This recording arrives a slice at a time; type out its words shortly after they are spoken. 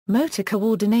Motor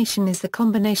coordination is the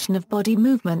combination of body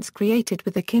movements created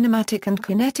with the kinematic and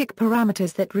kinetic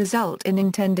parameters that result in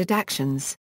intended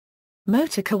actions.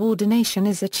 Motor coordination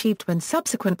is achieved when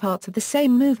subsequent parts of the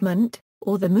same movement,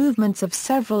 or the movements of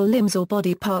several limbs or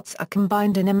body parts are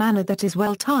combined in a manner that is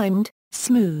well-timed,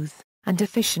 smooth, and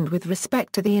efficient with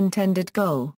respect to the intended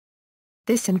goal.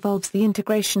 This involves the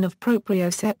integration of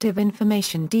proprioceptive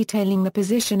information detailing the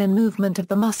position and movement of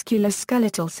the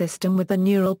musculoskeletal system with the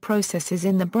neural processes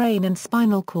in the brain and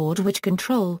spinal cord which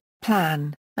control,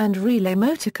 plan, and relay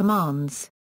motor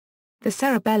commands. The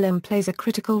cerebellum plays a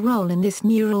critical role in this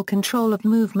neural control of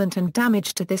movement, and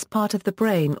damage to this part of the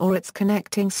brain or its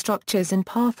connecting structures and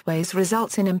pathways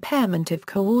results in impairment of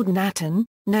coordinaton,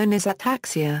 known as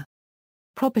ataxia.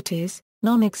 Properties: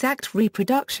 non-exact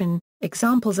reproduction.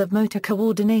 Examples of motor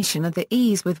coordination are the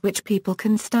ease with which people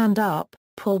can stand up,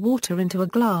 pour water into a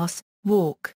glass,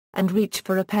 walk, and reach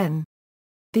for a pen.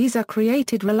 These are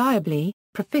created reliably,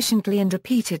 proficiently and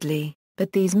repeatedly,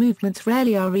 but these movements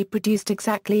rarely are reproduced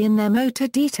exactly in their motor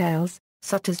details,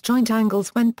 such as joint angles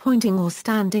when pointing or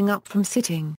standing up from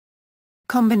sitting.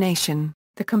 Combination: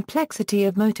 the complexity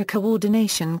of motor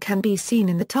coordination can be seen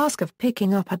in the task of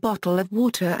picking up a bottle of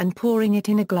water and pouring it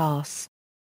in a glass.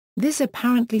 This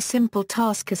apparently simple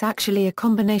task is actually a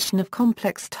combination of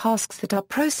complex tasks that are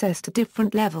processed at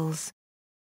different levels.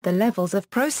 The levels of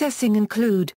processing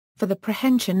include, for the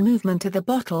prehension movement of the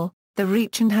bottle, the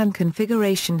reach and hand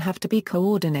configuration have to be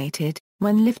coordinated.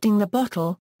 When lifting the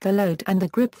bottle, the load and the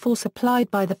grip force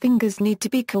applied by the fingers need to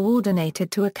be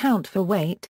coordinated to account for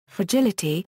weight,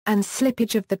 fragility, and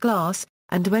slippage of the glass,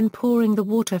 and when pouring the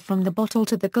water from the bottle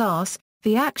to the glass,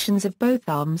 the actions of both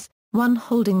arms, one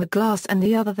holding the glass and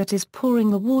the other that is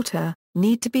pouring the water,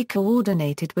 need to be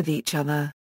coordinated with each other.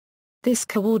 This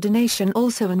coordination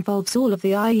also involves all of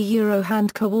the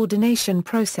eye-hand coordination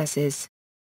processes.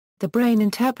 The brain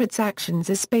interprets actions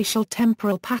as spatial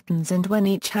temporal patterns, and when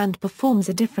each hand performs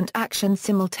a different action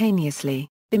simultaneously,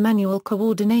 bimanual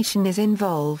coordination is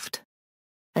involved.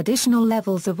 Additional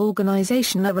levels of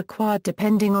organization are required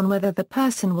depending on whether the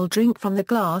person will drink from the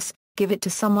glass, give it to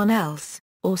someone else,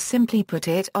 or simply put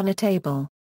it on a table.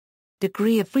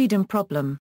 Degree of freedom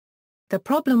problem. The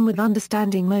problem with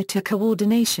understanding motor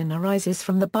coordination arises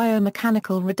from the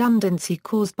biomechanical redundancy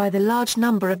caused by the large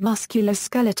number of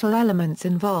musculoskeletal elements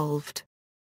involved.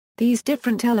 These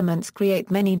different elements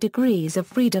create many degrees of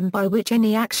freedom by which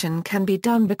any action can be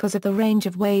done because of the range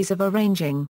of ways of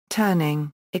arranging,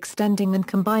 turning, extending and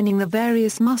combining the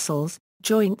various muscles,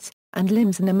 joints, and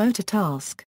limbs in a motor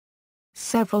task.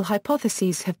 Several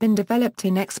hypotheses have been developed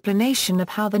in explanation of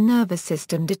how the nervous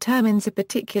system determines a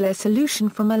particular solution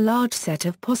from a large set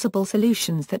of possible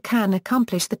solutions that can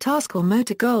accomplish the task or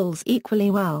motor goals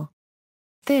equally well.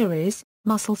 Theories: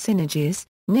 muscle synergies.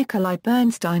 Nikolai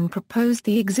Bernstein proposed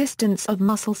the existence of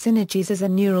muscle synergies as a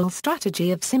neural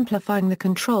strategy of simplifying the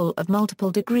control of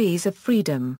multiple degrees of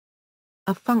freedom.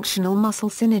 A functional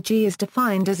muscle synergy is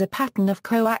defined as a pattern of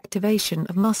co-activation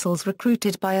of muscles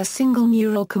recruited by a single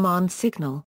neural command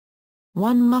signal.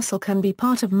 One muscle can be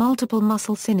part of multiple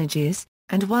muscle synergies,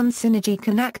 and one synergy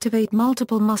can activate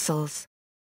multiple muscles.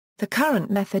 The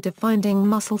current method of finding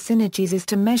muscle synergies is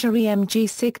to measure EMG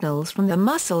signals from the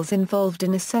muscles involved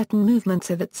in a certain movement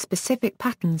so that specific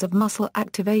patterns of muscle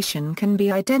activation can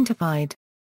be identified.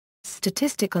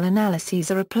 Statistical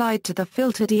analyses are applied to the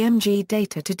filtered EMG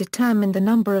data to determine the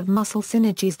number of muscle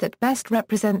synergies that best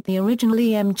represent the original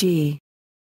EMG.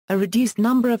 A reduced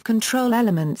number of control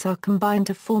elements are combined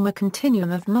to form a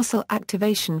continuum of muscle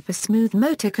activation for smooth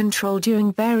motor control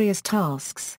during various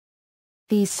tasks.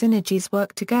 These synergies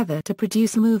work together to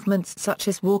produce movements such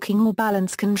as walking or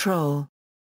balance control.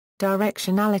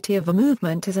 Directionality of a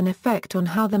movement has an effect on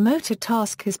how the motor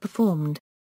task is performed.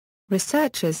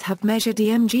 Researchers have measured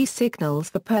EMG signals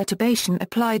for perturbation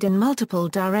applied in multiple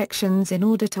directions in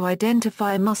order to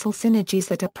identify muscle synergies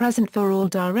that are present for all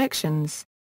directions.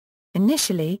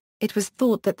 Initially, it was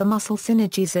thought that the muscle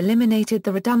synergies eliminated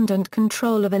the redundant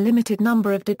control of a limited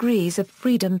number of degrees of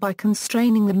freedom by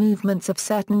constraining the movements of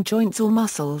certain joints or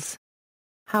muscles.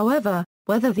 However,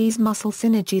 whether these muscle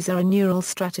synergies are a neural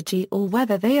strategy or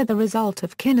whether they are the result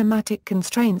of kinematic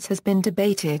constraints has been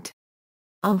debated.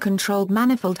 Uncontrolled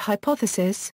manifold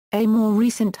hypothesis. A more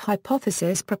recent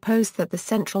hypothesis proposed that the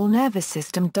central nervous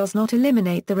system does not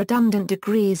eliminate the redundant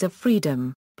degrees of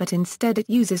freedom, but instead it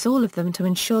uses all of them to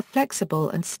ensure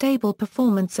flexible and stable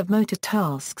performance of motor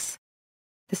tasks.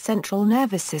 The central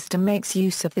nervous system makes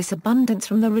use of this abundance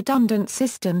from the redundant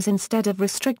systems instead of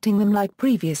restricting them like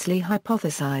previously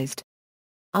hypothesized.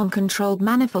 Uncontrolled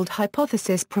manifold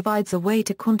hypothesis provides a way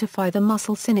to quantify the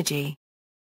muscle synergy.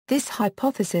 This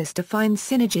hypothesis defines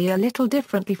synergy a little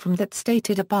differently from that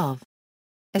stated above.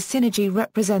 A synergy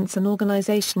represents an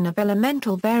organization of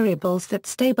elemental variables that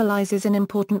stabilizes an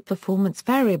important performance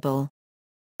variable.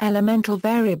 Elemental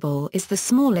variable is the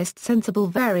smallest sensible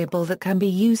variable that can be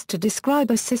used to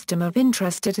describe a system of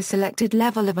interest at a selected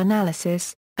level of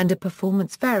analysis, and a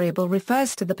performance variable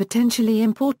refers to the potentially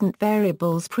important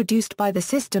variables produced by the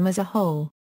system as a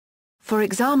whole. For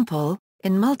example,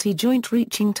 in multi-joint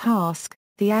reaching task,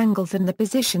 the angles and the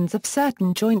positions of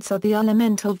certain joints are the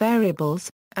elemental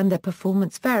variables, and the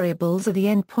performance variables are the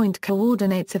endpoint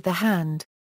coordinates of the hand.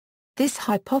 This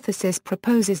hypothesis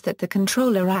proposes that the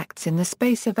controller acts in the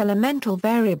space of elemental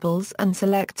variables and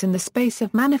selects in the space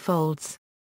of manifolds.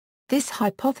 This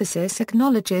hypothesis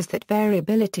acknowledges that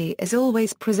variability is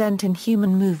always present in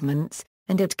human movements,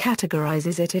 and it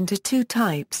categorizes it into two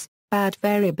types, bad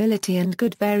variability and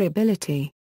good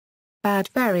variability. Bad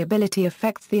variability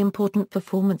affects the important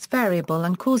performance variable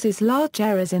and causes large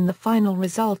errors in the final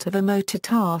result of a motor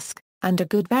task, and a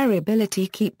good variability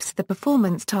keeps the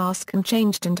performance task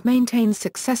unchanged and maintains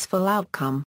successful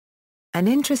outcome. An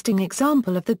interesting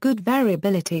example of the good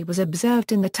variability was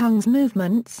observed in the tongue's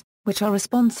movements, which are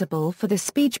responsible for the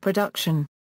speech production.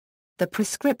 The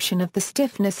prescription of the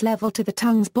stiffness level to the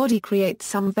tongue's body creates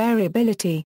some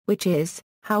variability, which is,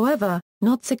 however,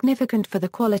 not significant for the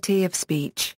quality of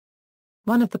speech.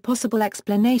 One of the possible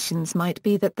explanations might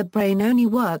be that the brain only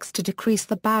works to decrease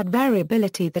the bad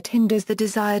variability that hinders the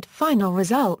desired final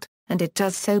result, and it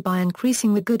does so by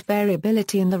increasing the good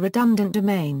variability in the redundant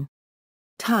domain.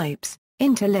 Types: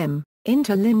 interlimb.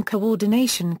 Interlimb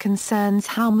coordination concerns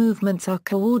how movements are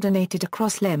coordinated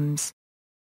across limbs.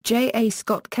 J. A.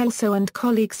 Scott Kelso and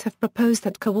colleagues have proposed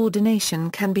that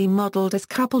coordination can be modeled as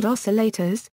coupled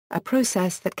oscillators, a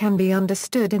process that can be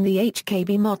understood in the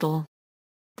HKB model.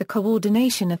 The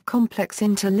coordination of complex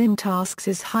interlimb tasks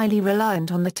is highly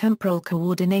reliant on the temporal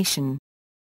coordination.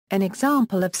 An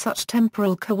example of such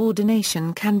temporal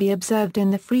coordination can be observed in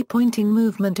the free-pointing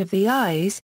movement of the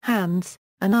eyes, hands,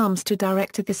 and arms to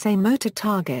direct at the same motor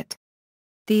target.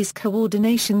 These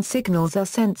coordination signals are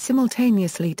sent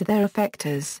simultaneously to their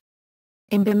effectors.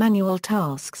 In bimanual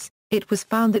tasks, it was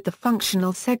found that the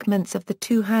functional segments of the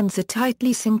two hands are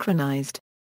tightly synchronized.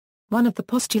 One of the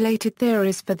postulated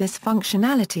theories for this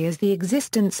functionality is the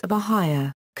existence of a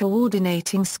higher,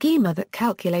 coordinating schema that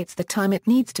calculates the time it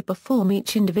needs to perform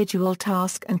each individual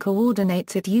task and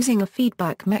coordinates it using a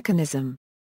feedback mechanism.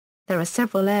 There are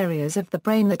several areas of the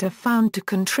brain that are found to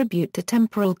contribute to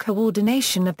temporal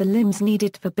coordination of the limbs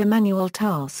needed for bimanual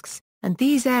tasks, and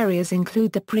these areas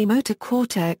include the premotor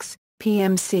cortex,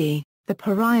 PMC, the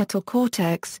parietal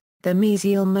cortex, the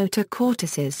mesial motor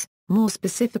cortices, more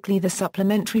specifically the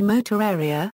supplementary motor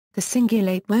area, the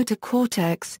cingulate motor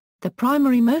cortex, the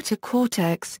primary motor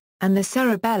cortex, and the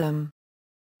cerebellum.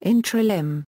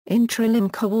 Intralimb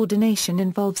coordination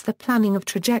involves the planning of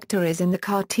trajectories in the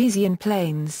Cartesian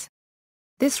planes.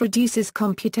 This reduces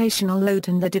computational load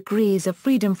and the degrees of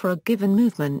freedom for a given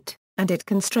movement, and it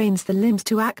constrains the limbs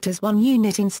to act as one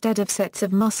unit instead of sets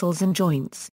of muscles and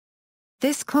joints.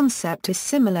 This concept is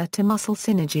similar to muscle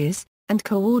synergies and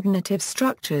coordinative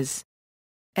structures.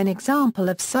 An example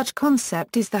of such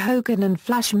concept is the Hogan and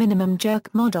Flash minimum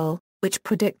jerk model, which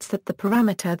predicts that the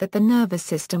parameter that the nervous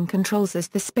system controls is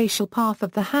the spatial path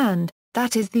of the hand,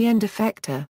 that is the end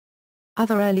effector.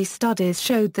 Other early studies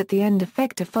showed that the end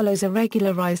effector follows a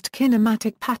regularized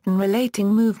kinematic pattern relating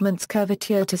movement's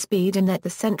curvature to speed and that the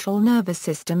central nervous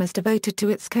system is devoted to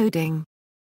its coding.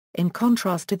 In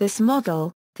contrast to this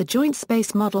model, the joint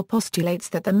space model postulates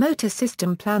that the motor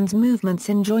system plans movements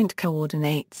in joint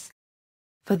coordinates.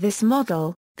 For this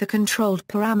model, the controlled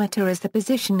parameter is the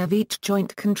position of each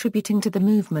joint contributing to the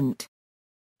movement.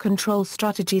 Control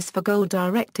strategies for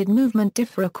goal-directed movement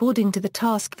differ according to the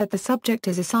task that the subject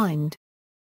is assigned.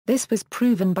 This was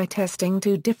proven by testing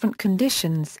two different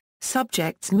conditions: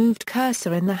 subjects moved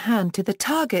cursor in the hand to the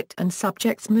target and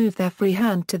subjects moved their free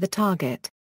hand to the target.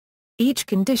 Each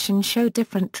condition showed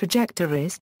different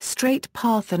trajectories, straight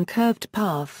path and curved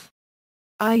path.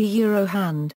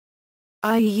 Eye-hand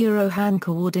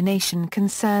coordination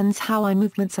concerns how eye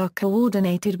movements are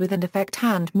coordinated with and affect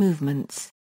hand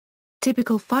movements.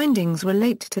 Typical findings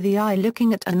relate to the eye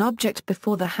looking at an object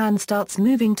before the hand starts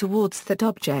moving towards that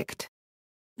object.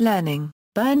 Learning.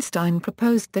 Bernstein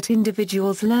proposed that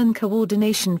individuals learn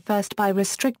coordination first by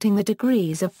restricting the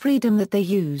degrees of freedom that they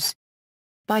use.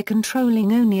 By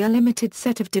controlling only a limited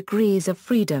set of degrees of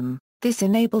freedom, this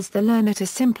enables the learner to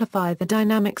simplify the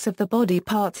dynamics of the body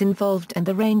parts involved and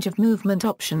the range of movement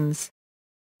options.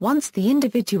 Once the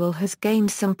individual has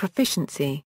gained some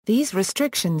proficiency, These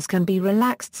restrictions can be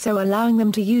relaxed so allowing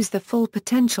them to use the full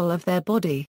potential of their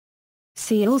body.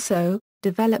 See also,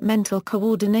 developmental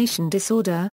coordination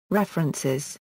disorder, references.